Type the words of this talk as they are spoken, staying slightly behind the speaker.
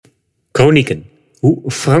Kronieken.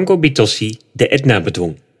 Hoe Franco Bitossi de Etna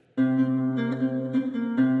bedwong.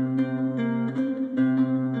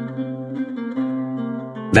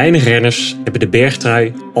 Weinig renners hebben de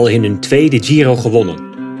bergtrui al in hun tweede Giro gewonnen.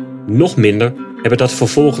 Nog minder hebben dat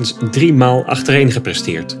vervolgens 3 maal achtereen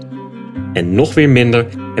gepresteerd. En nog weer minder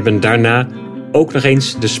hebben daarna ook nog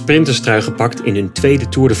eens de sprinterstrui gepakt in hun tweede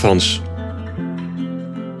Tour de France.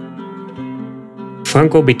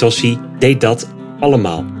 Franco Bitossi deed dat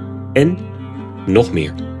allemaal. En nog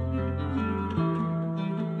meer.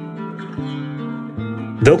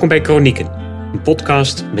 Welkom bij Kronieken, een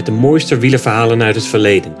podcast met de mooiste wielerverhalen uit het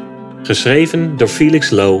verleden. Geschreven door Felix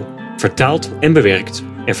Low, vertaald en bewerkt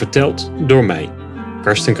en verteld door mij,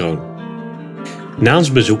 Karsten Kroon. Na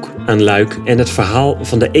ons bezoek aan Luik en het verhaal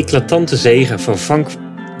van de eclatante zege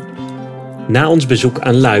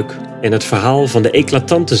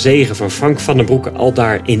van Frank van den Broek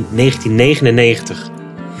aldaar in 1999...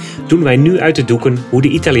 doen wij nu uit de doeken hoe de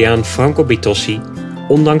Italiaan Franco Bitossi,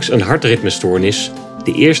 ondanks een hartritmestoornis,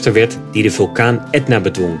 de eerste werd die de vulkaan Etna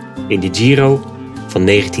bedwong in de Giro van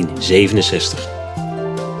 1967.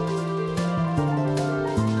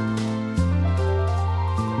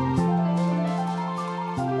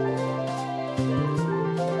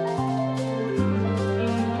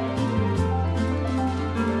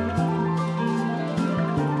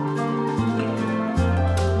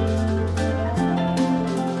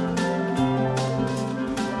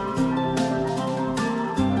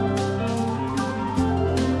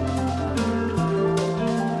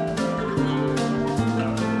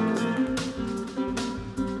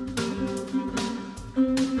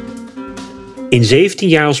 In 17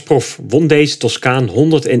 jaar als prof won deze Toscaan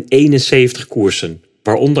 171 koersen,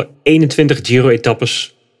 waaronder 21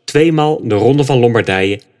 Giro-etappes, 2 maal de Ronde van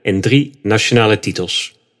Lombardije en 3 nationale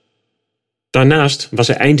titels. Daarnaast was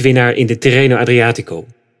hij eindwinnaar in de Tirreno Adriatico,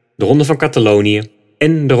 de Ronde van Catalonië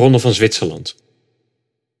en de Ronde van Zwitserland.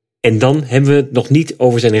 En dan hebben we het nog niet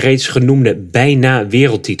over zijn reeds genoemde bijna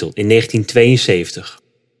wereldtitel in 1972.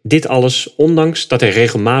 Dit alles ondanks dat hij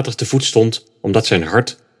regelmatig te voet stond omdat zijn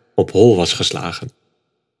hart op hol was geslagen.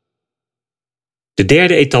 De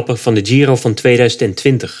derde etappe van de Giro van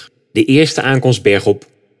 2020, de eerste aankomst bergop,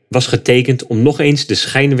 was getekend om nog eens de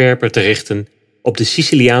schijnwerper te richten op de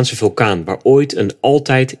Siciliaanse vulkaan waar ooit een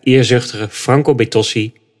altijd eerzuchtige Franco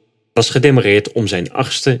Bitossi was gedemoreerd om zijn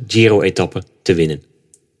 8e Giro-etappe te winnen.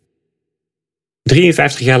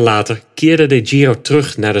 53 jaar later keerde de Giro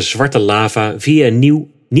terug naar de zwarte lava via een nieuw,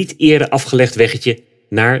 niet eerder afgelegd weggetje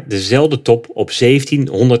naar dezelfde top op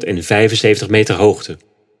 1775 meter hoogte.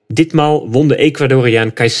 Ditmaal won de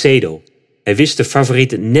Ecuadoriaan Caicedo. Hij wist de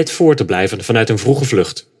favorieten net voor te blijven vanuit een vroege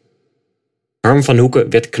vlucht. Harm van Hoeken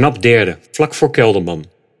werd knap derde, vlak voor Kelderman.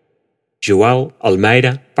 Joao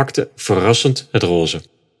Almeida pakte verrassend het roze.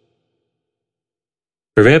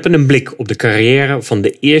 We werpen een blik op de carrière van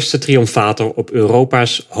de eerste triomfator op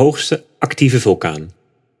Europa's hoogste actieve vulkaan.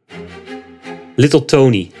 Little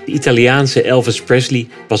Tony, de Italiaanse Elvis Presley,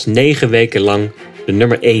 was 9 weken lang de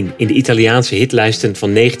nummer 1 in de Italiaanse hitlijsten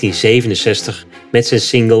van 1967 met zijn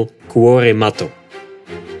single Cuore Matto.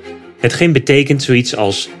 Hetgeen betekent zoiets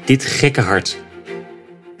als dit gekke hart.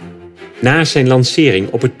 Na zijn lancering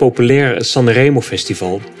op het populaire Sanremo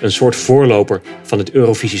Festival, een soort voorloper van het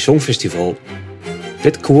Eurovisie Songfestival,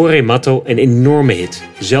 werd Cuore Matto een enorme hit,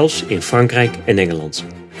 zelfs in Frankrijk en Engeland.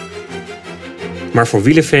 Maar voor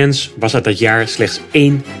wielerfans was er dat jaar slechts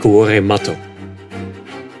 1 Cuore Matto.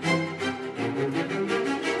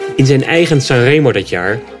 In zijn eigen Sanremo dat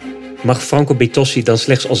jaar mag Franco Bitossi dan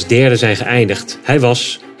slechts als derde zijn geëindigd. Hij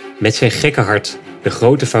was, met zijn gekke hart, de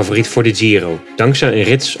grote favoriet voor de Giro, dankzij een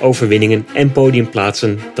rits overwinningen en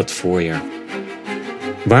podiumplaatsen dat voorjaar.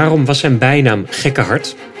 Waarom was zijn bijnaam Gekke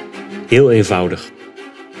Hart? Heel eenvoudig.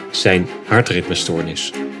 Zijn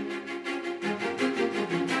hartritmestoornis.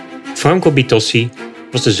 Franco Bitossi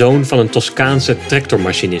was de zoon van een Toscaanse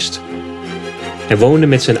tractormachinist. Hij woonde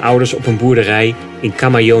met zijn ouders op een boerderij in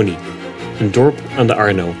Camaioni, een dorp aan de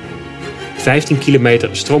Arno, 15 kilometer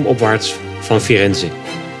stroomopwaarts van Firenze.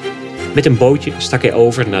 Met een bootje stak hij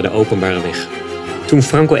over naar de openbare weg. Toen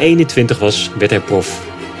Franco 21 was, werd hij prof.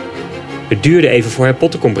 Het duurde even voor hij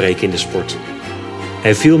potten kon breken in de sport.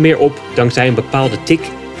 Hij viel meer op dankzij een bepaalde tik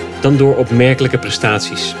dan door opmerkelijke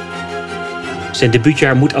prestaties. Zijn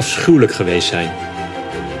debuutjaar moet afschuwelijk geweest zijn.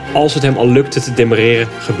 Als het hem al lukte te demoreren,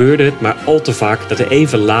 gebeurde het maar al te vaak dat hij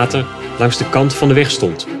even later langs de kant van de weg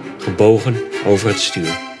stond, gebogen over het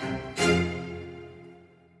stuur.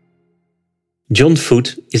 John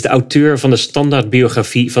Foot is de auteur van de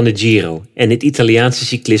standaardbiografie van de Giro en het Italiaanse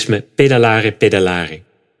cyclisme Pedalare Pedalare.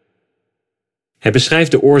 Hij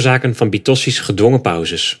beschrijft de oorzaken van Bitossi's gedwongen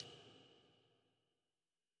pauzes.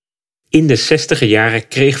 In de 60e jaren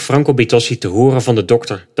kreeg Franco Bitossi te horen van de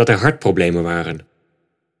dokter dat er hartproblemen waren.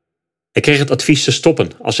 Hij kreeg het advies te stoppen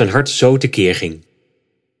als zijn hart zo tekeer ging.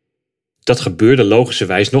 Dat gebeurde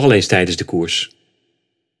logischerwijs nogal eens tijdens de koers.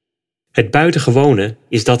 Het buitengewone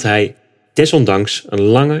is dat hij, desondanks, een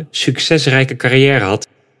lange, succesrijke carrière had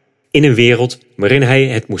in een wereld waarin hij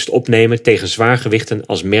het moest opnemen tegen zwaargewichten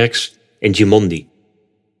als Merckx en Gimondi.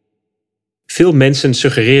 Veel mensen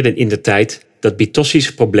suggereerden indertijd dat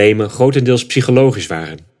Bitossi's problemen grotendeels psychologisch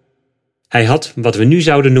waren. Hij had wat we nu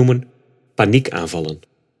zouden noemen paniekaanvallen.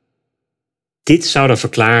 Dit zou dan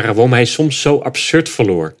verklaren waarom hij soms zo absurd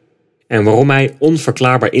verloor en waarom hij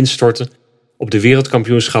onverklaarbaar instortte op de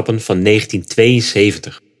wereldkampioenschappen van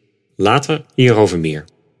 1972. Later hierover meer.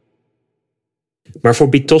 Maar voor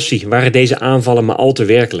Bitossi waren deze aanvallen maar al te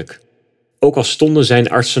werkelijk, ook al stonden zijn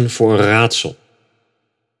artsen voor een raadsel.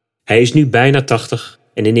 Hij is nu bijna 80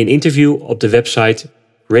 en in een interview op de website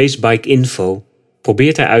Racebike Info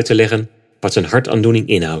probeert hij uit te leggen wat zijn hartaandoening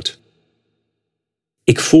inhoudt.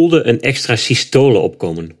 Ik voelde een extra systole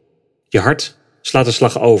opkomen. Je hart slaat een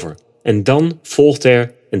slag over en dan volgt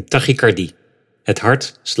er een tachycardie. Het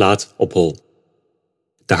hart slaat op hol.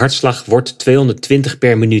 De hartslag wordt 220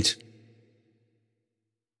 per minuut.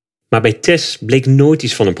 Maar bij Tess bleek nooit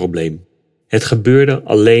iets van een probleem. Het gebeurde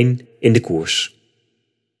alleen in de koers.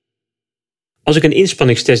 Als ik een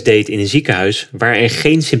inspanningstest deed in een ziekenhuis, waren er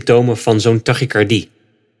geen symptomen van zo'n tachycardie.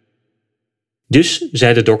 Dus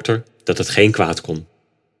zei de dokter dat het geen kwaad kon.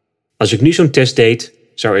 Als ik nu zo'n test deed,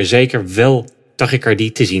 zou er zeker wel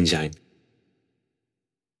tachycardie te zien zijn.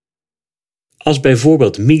 Als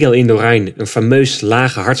bijvoorbeeld Miguel Indurain een fameus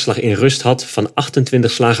lage hartslag in rust had van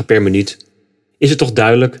 28 slagen per minuut, is het toch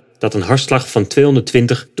duidelijk dat een hartslag van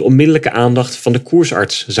 220 de onmiddellijke aandacht van de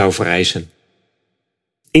koersarts zou vereisen.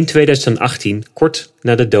 In 2018, kort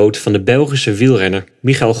na de dood van de Belgische wielrenner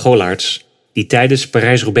Michael Golaerts, die tijdens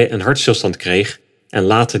Parijs-Roubaix een hartstilstand kreeg en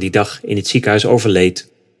later die dag in het ziekenhuis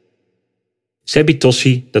overleed, zei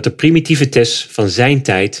Bitossi dat de primitieve tests van zijn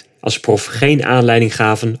tijd als prof geen aanleiding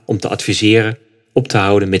gaven om te adviseren op te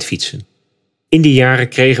houden met fietsen. In die jaren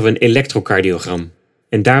kregen we een elektrocardiogram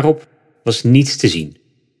en daarop was niets te zien.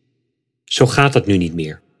 Zo gaat dat nu niet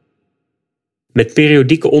meer. Met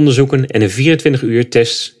periodieke onderzoeken en een 24-uur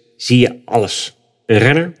test zie je alles. Een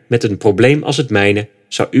renner met een probleem als het mijne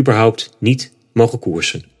zou überhaupt niet mogen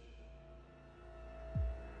koersen.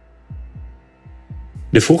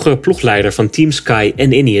 De vroegere ploegleider van Team Sky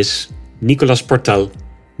en Ineos, Nicolas Portal,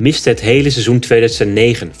 miste het hele seizoen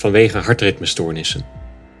 2009 vanwege hartritmestoornissen.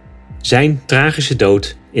 Zijn tragische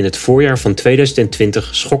dood in het voorjaar van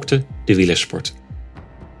 2020 schokte de wielersport.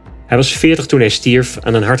 Hij was 40 toen hij stierf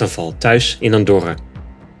aan een hartaanval thuis in Andorra.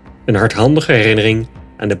 Een hardhandige herinnering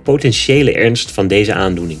aan de potentiële ernst van deze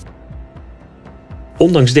aandoening.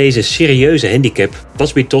 Ondanks deze serieuze handicap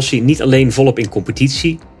was Bitossi niet alleen volop in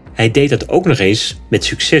competitie, hij deed dat ook nog eens met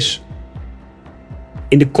succes.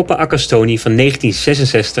 In de Coppa a Castoni van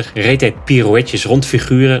 1966 reed hij pirouetjes rond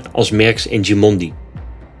figuren als Merckx en Gimondi.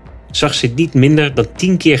 Zag ze niet minder dan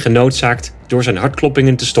 10 keer genoodzaakt door zijn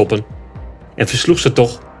hartkloppingen te stoppen en versloeg ze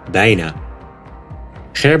toch bijna.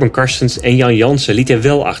 Gerben Karstens en Jan Jansen liet hij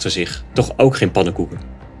wel achter zich, toch ook geen pannenkoeken.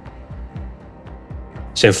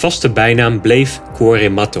 Zijn vaste bijnaam bleef Cuore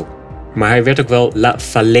Matto, maar hij werd ook wel La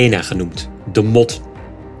Falena genoemd, de mot,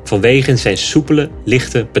 vanwege zijn soepele,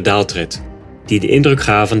 lichte pedaaltred, die de indruk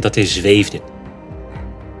gaven dat hij zweefde.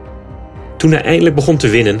 Toen hij eindelijk begon te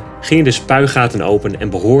winnen, gingen de spuigaten open en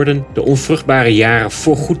behoorden de onvruchtbare jaren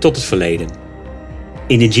voorgoed tot het verleden.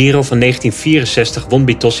 In de Giro van 1964 won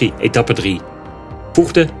Bitossi etappe 3.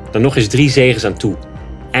 Voegde er nog eens 3 zeges aan toe,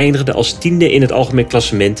 eindigde als 10e in het algemeen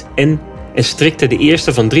klassement en strikte de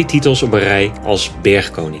eerste van 3 titels op een rij als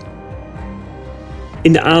bergkoning.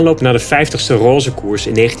 In de aanloop naar de 50ste roze koers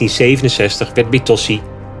in 1967 werd Bitossi,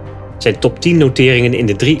 zijn top 10 noteringen in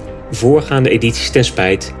de 3 voorgaande edities ten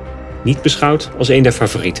spijt, niet beschouwd als een der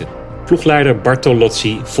favorieten. Ploegleider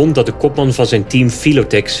Bartolozzi vond dat de kopman van zijn team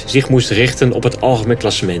Filotex zich moest richten op het algemeen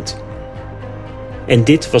klassement. En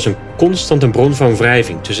dit was een constante bron van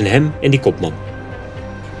wrijving tussen hem en die kopman.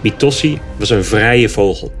 Bitossi was een vrije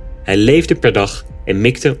vogel. Hij leefde per dag en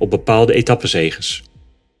mikte op bepaalde etappezegers.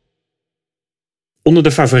 Onder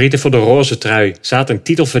de favorieten voor de roze trui zaten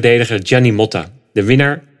titelverdediger Gianni Motta, de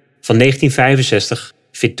winnaar van 1965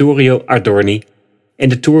 Vittorio Ardorni en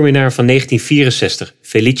de toerwinnaar van 1964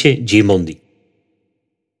 Felice Gimondi.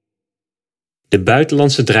 De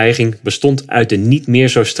buitenlandse dreiging bestond uit de niet meer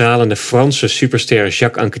zo stralende Franse superster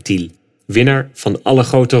Jacques Anquetil, winnaar van alle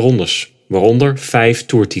grote rondes, waaronder 5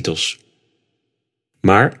 toertitels.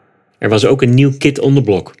 Maar er was ook een nieuw kid on the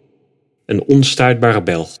block, een onstuitbare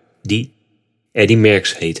Belg, die Eddy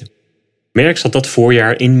Merckx heette. Merckx had dat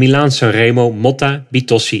voorjaar in Milaan-Sanremo Motta,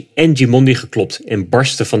 Bitossi en Gimondi geklopt en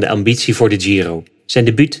barstte van de ambitie voor de Giro, zijn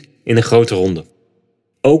debuut in een grote ronde.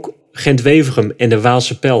 Ook Gent-Wevelgem en de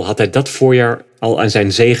Waalse Pijl had hij dat voorjaar al aan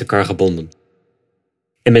zijn zegenkar gebonden.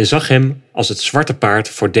 En men zag hem als het zwarte paard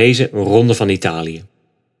voor deze ronde van Italië.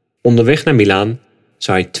 Onderweg naar Milaan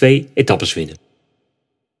zou hij 2 etappes winnen.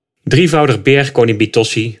 Drievoudig bergkoning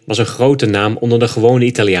Bitossi was een grote naam onder de gewone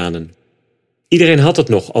Italianen. Iedereen had het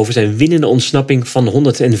nog over zijn winnende ontsnapping van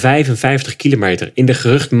 155 kilometer in de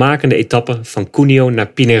geruchtmakende etappe van Cuneo naar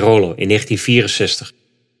Pinerolo in 1964.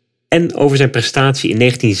 En over zijn prestatie in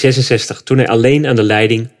 1966 toen hij alleen aan de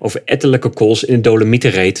leiding over ettelijke kools in de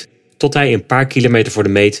Dolomieten reed, tot hij een paar kilometer voor de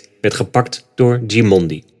meet werd gepakt door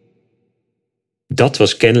Gimondi. Dat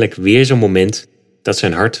was kennelijk weer zo'n moment dat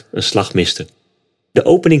zijn hart een slag miste. De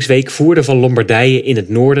openingsweek voerde van Lombardije in het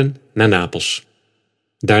noorden naar Napels.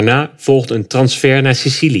 Daarna volgde een transfer naar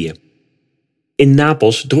Sicilië. In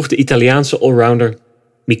Napels droeg de Italiaanse allrounder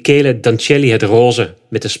Michele Dancelli het roze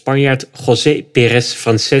met de Spanjaard José Pérez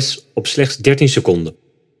Frances op slechts 13 seconden.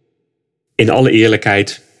 In alle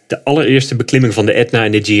eerlijkheid, de allereerste beklimming van de Etna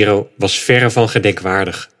in de Giro was verre van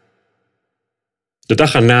gedenkwaardig. De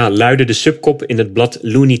dag erna luidde de subkop in het blad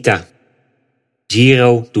L'Unità: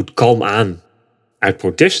 Giro doet kalm aan, uit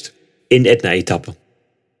protest in Etna-etappe.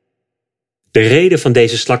 De reden van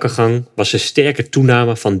deze slakkengang was de sterke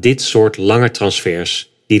toename van dit soort lange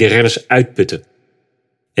transfers, die de renners uitputten.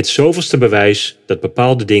 Het zoveelste bewijs dat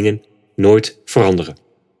bepaalde dingen nooit veranderen.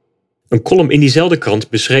 Een column in diezelfde krant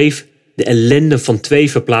beschreef de ellende van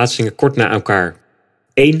 2 verplaatsingen kort na elkaar.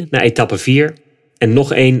 1 naar etappe 4 en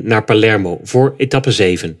nog 1 naar Palermo voor etappe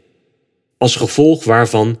 7. Als gevolg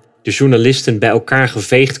waarvan de journalisten bij elkaar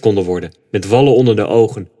geveegd konden worden met wallen onder de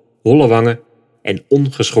ogen, holle wangen en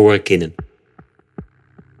ongeschoren kinnen.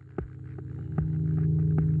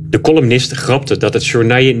 De columnist grapte dat het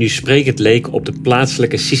journaille nu sprekend leek op de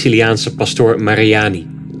plaatselijke Siciliaanse pastoor Mariani.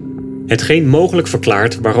 Hetgeen mogelijk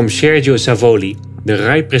verklaart waarom Sergio Savoli, de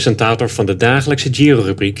rijpresentator van de dagelijkse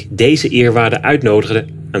Giro-rubriek, deze eerwaarde uitnodigde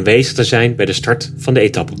aanwezig te zijn bij de start van de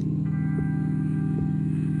etappe.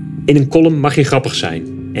 In een column mag je grappig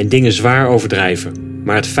zijn en dingen zwaar overdrijven,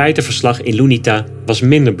 maar het feitenverslag in L'Unità was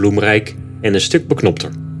minder bloemrijk en een stuk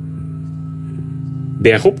beknopter.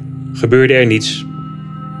 Bergop gebeurde er niets.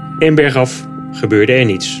 En bergaf gebeurde er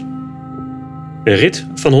niets. Een rit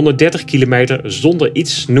van 130 kilometer zonder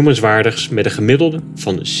iets noemenswaardigs met een gemiddelde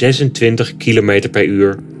van 26 kilometer per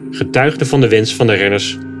uur getuigde van de wens van de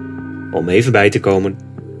renners om even bij te komen.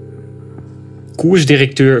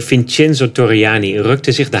 Koersdirecteur Vincenzo Torriani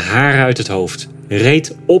rukte zich de haren uit het hoofd,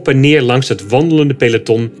 reed op en neer langs het wandelende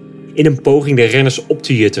peloton in een poging de renners op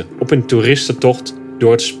te jutten op een toeristentocht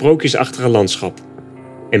door het sprookjesachtige landschap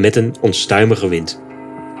en met een onstuimige wind.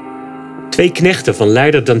 2 knechten van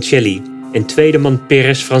leider Dancelli en tweede man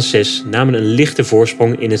Pérez Frances namen een lichte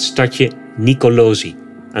voorsprong in het stadje Nicolosi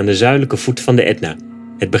aan de zuidelijke voet van de Etna,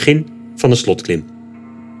 het begin van de slotklim.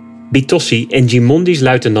 Bitossi en Gimondi's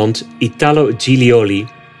luitenant Italo Giglioli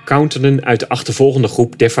counterden uit de achtervolgende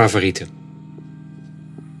groep der favorieten.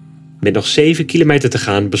 Met nog 7 kilometer te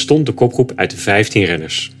gaan bestond de kopgroep uit 15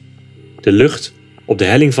 renners. De lucht op de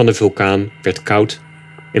helling van de vulkaan werd koud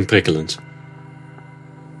en prikkelend.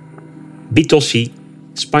 Bitossi,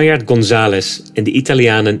 Spanjaard González en de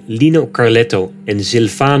Italianen Lino Carletto en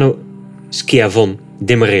Silvano Schiavon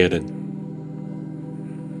demareerden.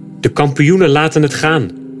 De kampioenen laten het gaan,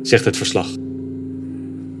 zegt het verslag.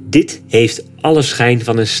 Dit heeft alle schijn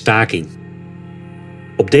van een staking.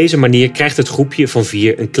 Op deze manier krijgt het groepje van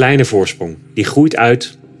 4 een kleine voorsprong, die groeit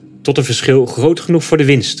uit tot een verschil groot genoeg voor de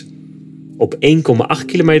winst. Op 1,8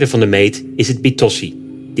 kilometer van de meet is het Bitossi,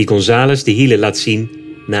 die González de hielen laat zien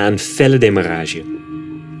na een felle demarrage.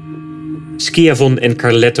 Schiavon en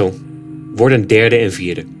Carletto worden derde en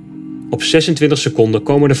vierde. Op 26 seconden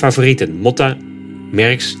komen de favorieten Motta,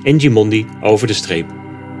 Merckx en Gimondi over de streep.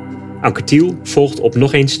 Anquetil volgt op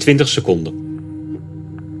nog eens 20 seconden.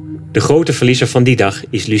 De grote verliezer van die dag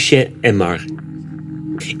is Lucien Aymar,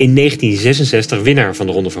 in 1966 winnaar van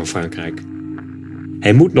de Ronde van Frankrijk.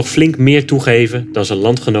 Hij moet nog flink meer toegeven dan zijn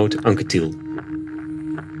landgenoot Anquetil.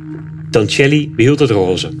 Dancelli behield het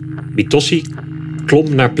roze. Bitossi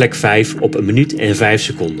klom naar plek 5 op 1 minuut en 5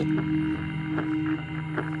 seconden.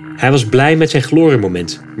 Hij was blij met zijn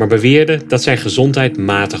gloriemoment, maar beweerde dat zijn gezondheid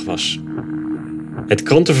matig was. Het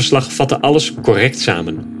krantenverslag vatte alles correct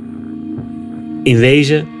samen. In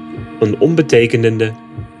wezen een onbetekenende,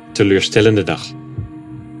 teleurstellende dag.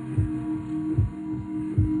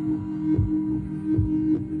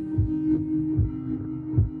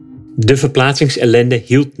 De verplaatsingsellende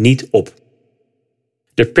hield niet op.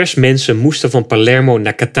 De persmensen moesten van Palermo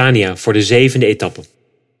naar Catania voor de 7e etappe.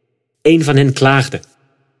 Eén van hen klaagde.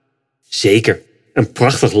 Zeker, een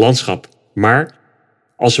prachtig landschap, maar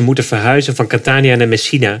als ze moeten verhuizen van Catania naar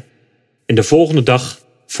Messina en de volgende dag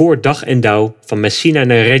voor dag en dauw van Messina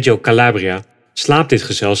naar Reggio Calabria slaapt dit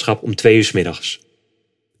gezelschap om 2 uur 's middags.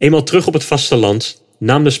 Eenmaal terug op het vasteland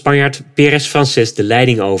nam de Spanjaard Pérez Frances de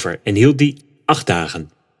leiding over en hield die 8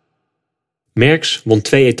 dagen. Merckx won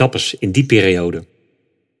 2 etappes in die periode.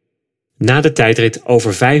 Na de tijdrit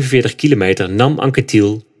over 45 kilometer nam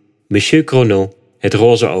Anquetil, Monsieur Chrono, het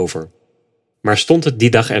roze over. Maar stond het die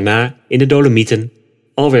dag erna in de Dolomieten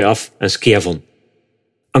alweer af aan Schiavon.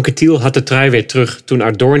 Anquetil had de trui weer terug toen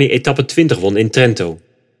Ardorni etappe 20 won in Trento.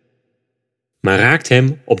 Maar raakte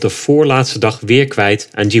hem op de voorlaatste dag weer kwijt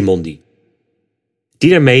aan Gimondi, die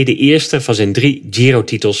daarmee de eerste van zijn 3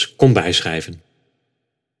 Giro-titels kon bijschrijven.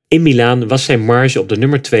 In Milaan was zijn marge op de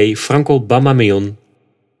nummer 2 Franco Bammamion.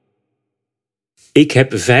 Ik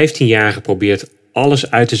heb 15 jaar geprobeerd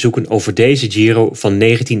alles uit te zoeken over deze Giro van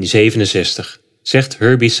 1967, zegt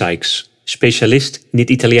Herbie Sykes, specialist in het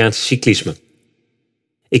Italiaanse cyclisme.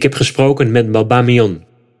 Ik heb gesproken met Bammamion,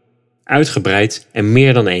 uitgebreid en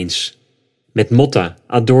meer dan eens, met Motta,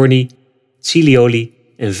 Adorni, Cilioli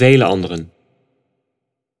en vele anderen.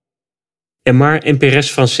 Aimar en Pérez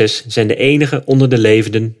Frances zijn de enige onder de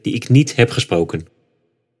levenden die ik niet heb gesproken.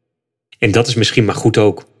 En dat is misschien maar goed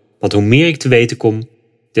ook, want hoe meer ik te weten kom,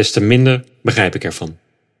 des te minder begrijp ik ervan.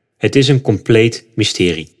 Het is een compleet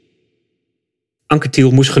mysterie.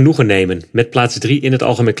 Anquetil moest genoegen nemen met plaats 3 in het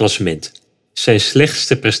algemeen klassement. Zijn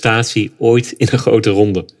slechtste prestatie ooit in een grote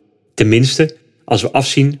ronde. Tenminste, als we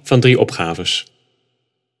afzien van 3 opgaves.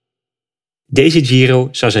 Deze Giro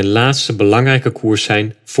zou zijn laatste belangrijke koers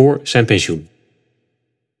zijn voor zijn pensioen.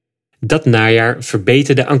 Dat najaar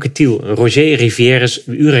verbeterde Anquetil Roger Rivieres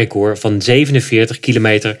uurrecord van 47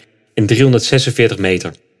 kilometer en 346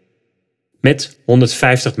 meter. Met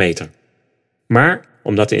 150 meter. Maar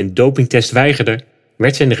omdat hij een dopingtest weigerde,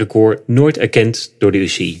 werd zijn record nooit erkend door de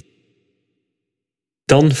UCI.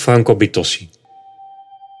 Dan Franco Bitossi.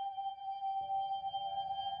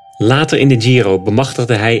 Later in de Giro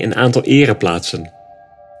bemachtigde hij een aantal ereplaatsen,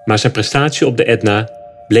 maar zijn prestatie op de Etna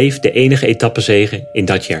bleef de enige etappezege in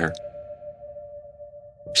dat jaar.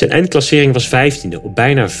 Zijn eindklassering was 15e op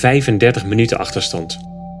bijna 35 minuten achterstand.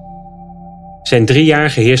 Zijn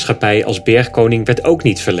 3-jarige heerschappij als bergkoning werd ook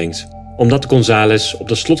niet verlengd, omdat González op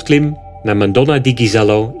de slotklim naar Madonna di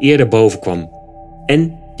Ghisallo eerder boven kwam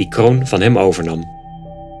en die kroon van hem overnam.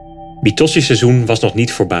 Bitossi's seizoen was nog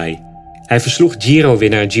niet voorbij. Hij versloeg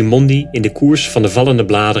Giro-winnaar Gimondi in de koers van de vallende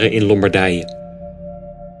bladeren in Lombardije.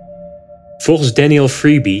 Volgens Daniel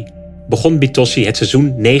Freebie begon Bitossi het seizoen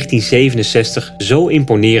 1967 zo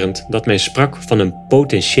imponerend dat men sprak van een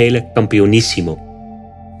potentiële campionissimo.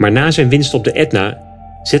 Maar na zijn winst op de Etna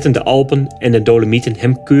zetten de Alpen en de Dolomieten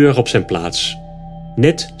hem keurig op zijn plaats.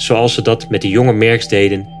 Net zoals ze dat met de jonge Merckx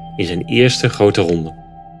deden in zijn eerste grote ronde.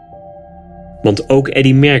 Want ook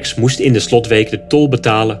Eddy Merckx moest in de slotweek de tol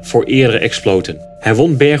betalen voor eerdere exploten. Hij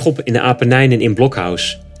won bergop in de Apennijnen in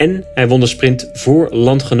Blockhaus en hij won de sprint voor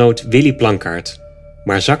landgenoot Willy Plankaart,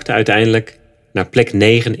 maar zakte uiteindelijk naar plek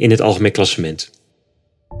 9 in het algemeen klassement.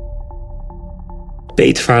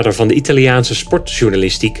 Peetvader van de Italiaanse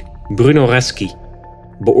sportjournalistiek, Bruno Raschi,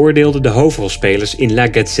 beoordeelde de hoofdrolspelers in La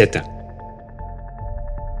Gazzetta.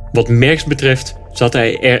 Wat Merckx betreft zat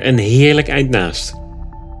hij er een heerlijk eind naast.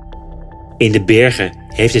 In de bergen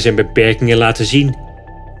heeft hij zijn beperkingen laten zien.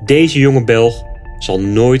 Deze jonge Belg zal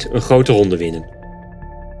nooit een grote ronde winnen.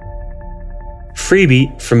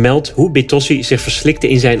 Freebie vermeldt hoe Bitossi zich verslikte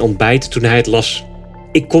in zijn ontbijt toen hij het las.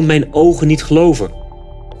 Ik kon mijn ogen niet geloven.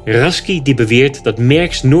 Raschi die beweert dat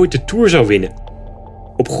Merckx nooit de Tour zou winnen.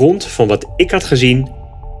 Op grond van wat ik had gezien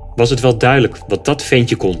was het wel duidelijk wat dat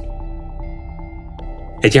ventje kon.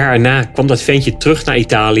 Het jaar erna kwam dat ventje terug naar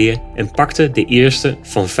Italië en pakte de eerste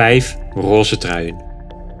van 5 roze truien.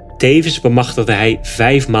 Tevens bemachtigde hij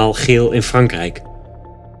 5 maal geel in Frankrijk.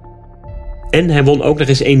 En hij won ook nog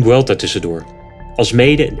eens 1 Vuelta tussendoor,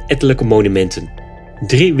 alsmede ettelijke monumenten,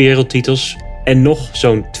 3 wereldtitels en nog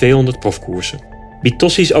zo'n 200 profkoersen.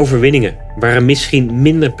 Bitossi's overwinningen waren misschien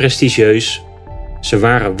minder prestigieus, ze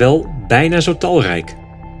waren wel bijna zo talrijk.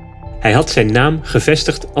 Hij had zijn naam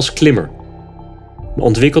gevestigd als klimmer, maar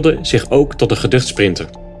ontwikkelde zich ook tot een geducht sprinter,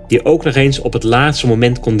 die ook nog eens op het laatste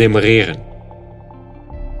moment kon demareren.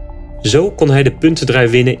 Zo kon hij de puntentrui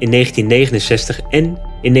winnen in 1969 en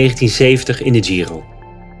in 1970 in de Giro.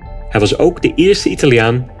 Hij was ook de eerste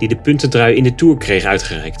Italiaan die de puntentrui in de Tour kreeg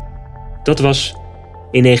uitgereikt. Dat was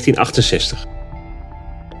in 1968.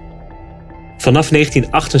 Vanaf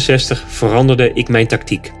 1968 veranderde ik mijn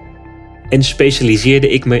tactiek en specialiseerde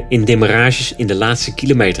ik me in demarages in de laatste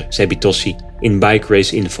kilometer, zei Bitossi in Bike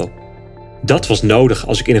Race Info. Dat was nodig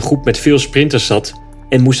als ik in een groep met veel sprinters zat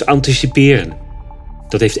en moest anticiperen.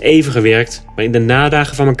 Dat heeft even gewerkt, maar in de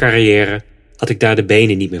nadagen van mijn carrière had ik daar de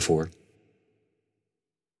benen niet meer voor.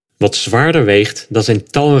 Wat zwaarder weegt dan zijn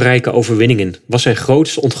talrijke overwinningen was zijn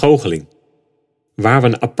grootste ontgoocheling, waar we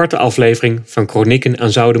een aparte aflevering van Chronieken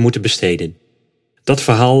aan zouden moeten besteden. Dat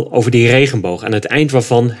verhaal over die regenboog aan het eind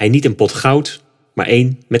waarvan hij niet een pot goud, maar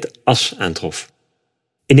één met as aantrof.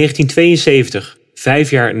 In 1972, 5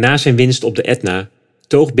 jaar na zijn winst op de Etna,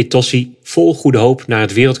 toog Bitossi vol goede hoop naar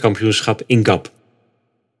het wereldkampioenschap in Gap.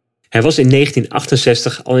 Hij was in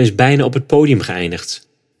 1968 al eens bijna op het podium geëindigd.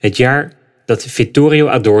 Het jaar dat Vittorio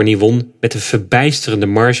Adorni won met een verbijsterende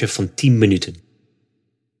marge van 10 minuten.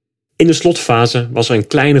 In de slotfase was er een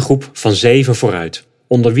kleine groep van 7 vooruit,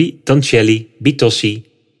 onder wie Tancelli, Bitossi,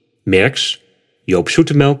 Merckx, Joop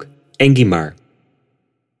Zoetemelk en Guimard.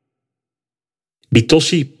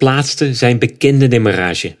 Bitossi plaatste zijn bekende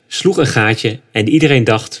demarrage, sloeg een gaatje en iedereen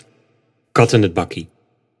dacht: kat in het bakkie.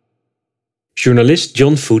 Journalist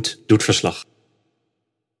John Foot doet verslag.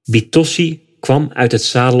 Bitossi kwam uit het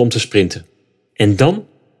zadel om te sprinten. En dan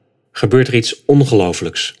gebeurt er iets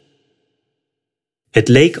ongelooflijks. Het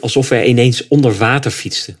leek alsof hij ineens onder water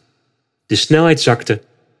fietste. De snelheid zakte,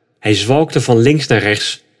 hij zwalkte van links naar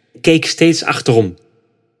rechts, keek steeds achterom.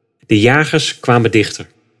 De jagers kwamen dichter.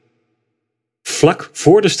 Vlak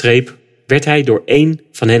voor de streep werd hij door 1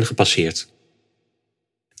 van hen gepasseerd.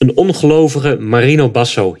 Een ongelovige Marino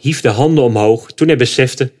Basso hief de handen omhoog toen hij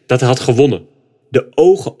besefte dat hij had gewonnen, de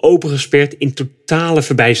ogen opengesperd in totale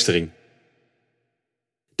verbijstering.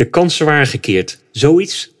 De kansen waren gekeerd,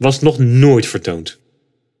 zoiets was nog nooit vertoond.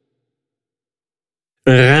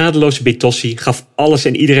 Een radeloze Bitossi gaf alles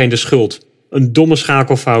en iedereen de schuld. Een domme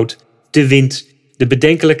schakelfout, de wind, de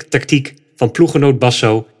bedenkelijke tactiek van ploeggenoot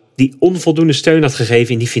Basso, die onvoldoende steun had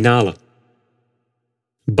gegeven in die finale.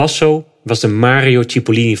 Basso was de Mario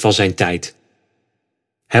Cipollini van zijn tijd.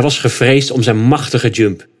 Hij was gevreesd om zijn machtige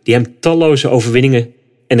jump, die hem talloze overwinningen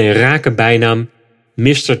en een rake bijnaam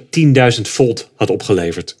Mr. 10.000 volt had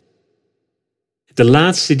opgeleverd. De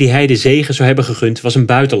laatste die hij de zege zou hebben gegund was een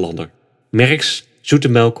buitenlander, Merckx,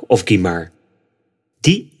 Zoetemelk of Guimard.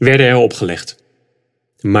 Die werden er opgelegd.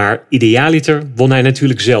 Maar idealiter won hij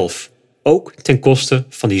natuurlijk zelf, ook ten koste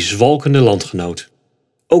van die zwalkende landgenoot.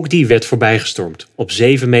 Ook die werd voorbijgestormd, op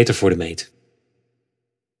 7 meter voor de meet.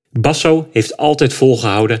 Basso heeft altijd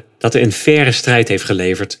volgehouden dat hij een faire strijd heeft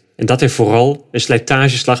geleverd en dat hij vooral een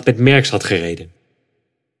slijtageslag met Merckx had gereden.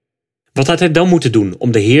 Wat had hij dan moeten doen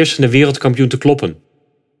om de heersende wereldkampioen te kloppen?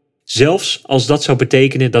 Zelfs als dat zou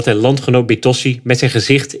betekenen dat hij landgenoot Bitossi met zijn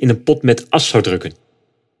gezicht in een pot met as zou drukken.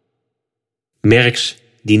 Merckx,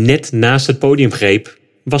 die net naast het podium greep,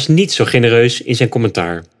 was niet zo genereus in zijn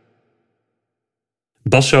commentaar.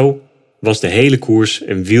 Basso was de hele koers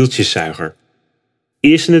een wieltjeszuiger.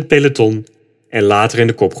 Eerst in het peloton en later in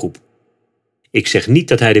de kopgroep. Ik zeg niet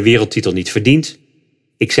dat hij de wereldtitel niet verdient.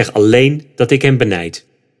 Ik zeg alleen dat ik hem benijd.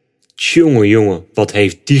 Tjonge, wat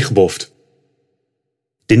heeft die geboft.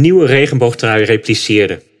 De nieuwe regenboogtrui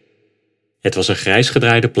repliceerde. Het was een grijs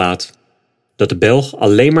gedraaide plaat. Dat de Belg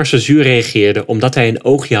alleen maar zo zuur reageerde omdat hij een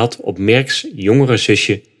oogje had op Merckx' jongere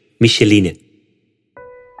zusje Micheline.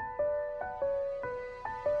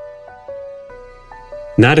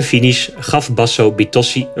 Na de finish gaf Basso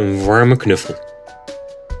Bitossi een warme knuffel.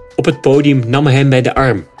 Op het podium nam hij hem bij de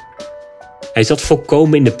arm. Hij zat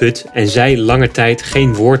volkomen in de put en zei lange tijd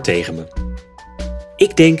geen woord tegen me.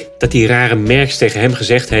 Ik denk dat die rare Merckx tegen hem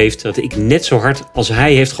gezegd heeft dat ik net zo hard als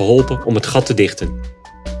hij heeft geholpen om het gat te dichten.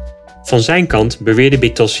 Van zijn kant beweerde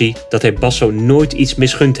Bitossi dat hij Basso nooit iets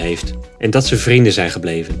misgund heeft en dat ze vrienden zijn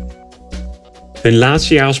gebleven. Hun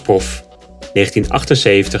laatste jaar als prof,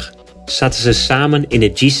 1978, zaten ze samen in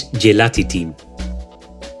het Gis Gelati-team.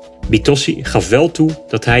 Bitossi gaf wel toe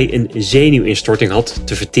dat hij een zenuwinstorting had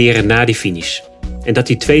te verteren na die finish en dat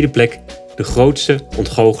die tweede plek de grootste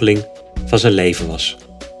ontgoocheling van zijn leven was.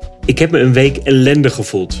 Ik heb me een week ellendig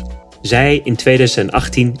gevoeld, zei hij in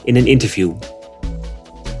 2018 in een interview.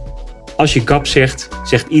 Als je Gap zegt,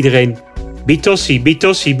 zegt iedereen Bitossi,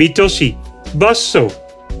 Bitossi, Bitossi, Basso.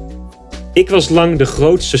 Ik was lang de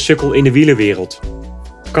grootste sukkel in de wielerwereld.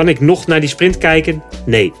 Kan ik nog naar die sprint kijken?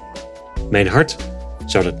 Nee. Mijn hart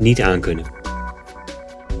zou dat niet aankunnen.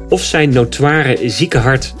 Of zijn notoire zieke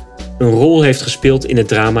hart een rol heeft gespeeld in het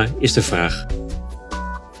drama is de vraag.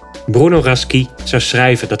 Bruno Raschi zou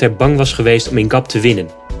schrijven dat hij bang was geweest om in Gap te winnen.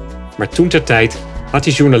 Maar toentertijd had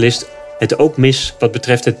die journalist het ook mis wat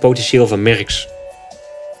betreft het potentieel van Merckx.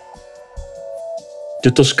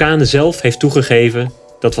 De Toscaan zelf heeft toegegeven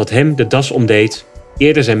dat wat hem de das omdeed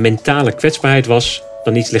eerder zijn mentale kwetsbaarheid was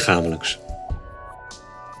dan iets lichamelijks.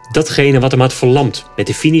 Datgene wat hem had verlamd met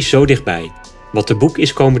de finish zo dichtbij, wat te boek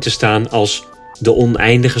is komen te staan als de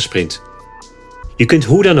oneindige sprint. Je kunt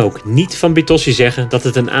hoe dan ook niet van Bitossi zeggen dat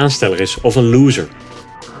het een aansteller is of een loser.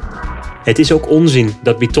 Het is ook onzin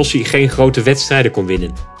dat Bitossi geen grote wedstrijden kon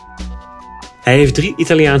winnen. Hij heeft 3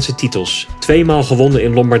 Italiaanse titels, 2 maal gewonnen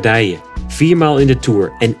in Lombardije, 4 maal in de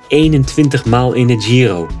Tour en 21 maal in de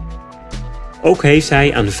Giro. Ook heeft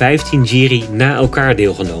hij aan 15 Giri na elkaar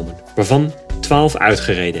deelgenomen, waarvan 12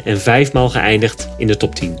 uitgereden en 5 maal geëindigd in de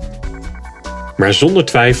top 10. Maar zonder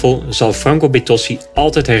twijfel zal Franco Bitossi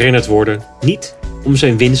altijd herinnerd worden, niet om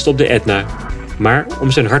zijn winst op de Etna, maar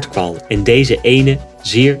om zijn hartkwaal en deze ene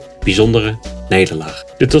zeer bijzondere nederlaag.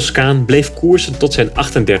 De Toscaan bleef koersen tot zijn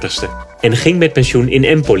 38ste en ging met pensioen in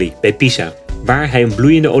Empoli bij Pisa, waar hij een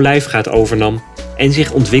bloeiende olijfgaard overnam en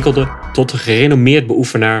zich ontwikkelde tot een gerenommeerd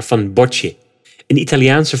beoefenaar van bocce, een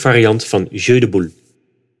Italiaanse variant van jeu de boule.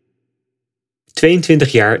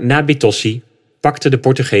 22 jaar na Bitossi pakte de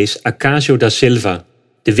Portugees Acacio da Silva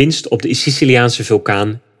de winst op de Siciliaanse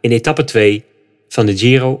vulkaan in etappe 2 van de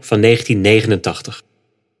Giro van 1989.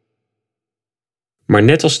 Maar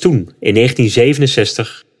net als toen, in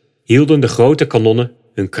 1967, hielden de grote kanonnen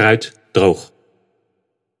hun kruid droog.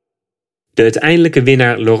 De uiteindelijke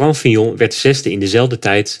winnaar Laurent Fignon werd 6e in dezelfde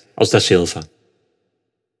tijd als da Silva.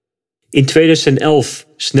 In 2011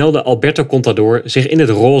 snelde Alberto Contador zich in het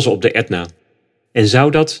roze op de Etna en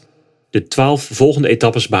zou dat de 12 volgende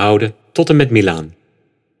etappes behouden tot en met Milaan.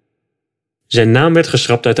 Zijn naam werd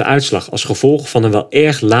geschrapt uit de uitslag als gevolg van een wel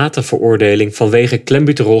erg late veroordeling vanwege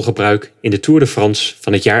klembuterolgebruik in de Tour de France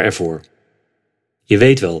van het jaar ervoor. Je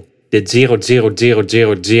weet wel, de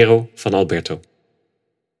 00000 van Alberto.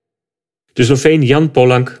 De Sloveen Jan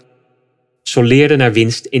Polanc soleerde naar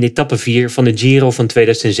winst in etappe 4 van de Giro van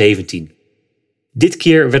 2017. Dit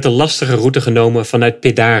keer werd de lastige route genomen vanuit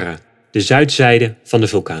Pedara, de zuidzijde van de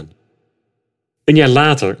vulkaan. Een jaar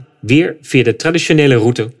later, weer via de traditionele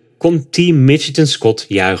route, kon Team Mitchelton Scott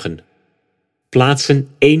juichen. Plaatsen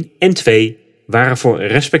 1 en 2 waren voor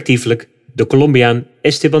respectievelijk de Colombiaan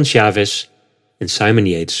Esteban Chaves en Simon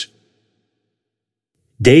Yates.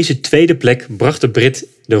 Deze tweede plek bracht de Brit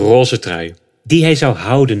de roze trui, die hij zou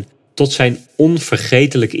houden tot zijn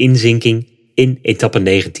onvergetelijke inzinking in etappe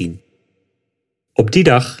 19. Op die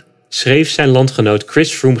dag schreef zijn landgenoot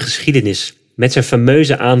Chris Froome geschiedenis met zijn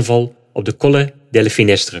fameuze aanval op de Colle delle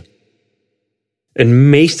Finestre. Een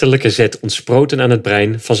meesterlijke zet ontsproten aan het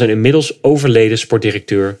brein van zijn inmiddels overleden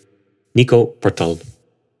sportdirecteur Nico Portal.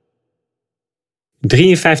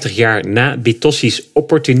 53 jaar na Bitossi's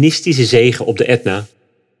opportunistische zege op de Etna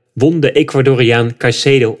won de Ecuadoriaan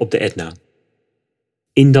Caicedo op de Etna.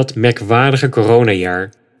 In dat merkwaardige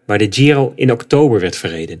coronajaar waar de Giro in oktober werd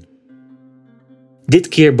verreden. Dit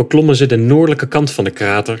keer beklommen ze de noordelijke kant van de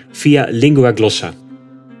krater via Lingua Glossa.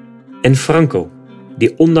 En Franco,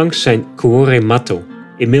 die ondanks zijn cuore matto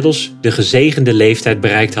inmiddels de gezegende leeftijd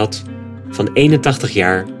bereikt had van 81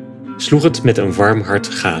 jaar, sloeg het met een warm hart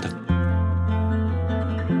gade.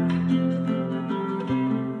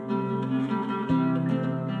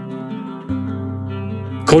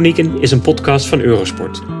 Kronieken is een podcast van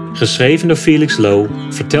Eurosport, geschreven door Felix Low,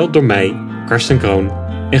 verteld door mij, Karsten Kroon,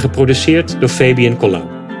 en geproduceerd door Fabian Collau.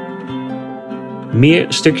 Meer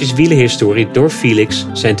stukjes wielerhistorie door Felix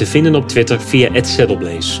zijn te vinden op Twitter via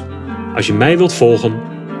 @saddleblaze. Als je mij wilt volgen,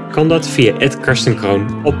 kan dat via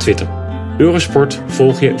 @karstenkroon op Twitter. Eurosport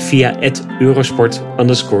volg je via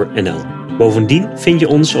 @eurosport_nl. Bovendien vind je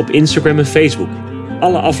ons op Instagram en Facebook.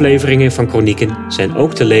 Alle afleveringen van Kronieken zijn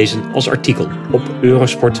ook te lezen als artikel op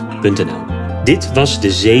eurosport.nl. Dit was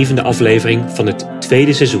de 7e aflevering van het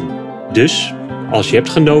 2e seizoen. Dus, als je hebt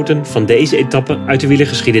genoten van deze etappe uit de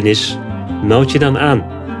wielergeschiedenis, meld je dan aan,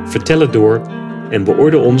 vertel het door en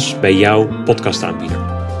beoordeel ons bij jouw podcastaanbieder.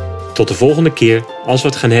 Tot de volgende keer als we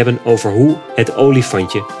het gaan hebben over hoe het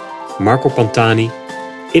olifantje Marco Pantani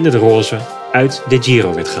in het roze uit de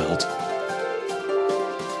Giro werd gehaald.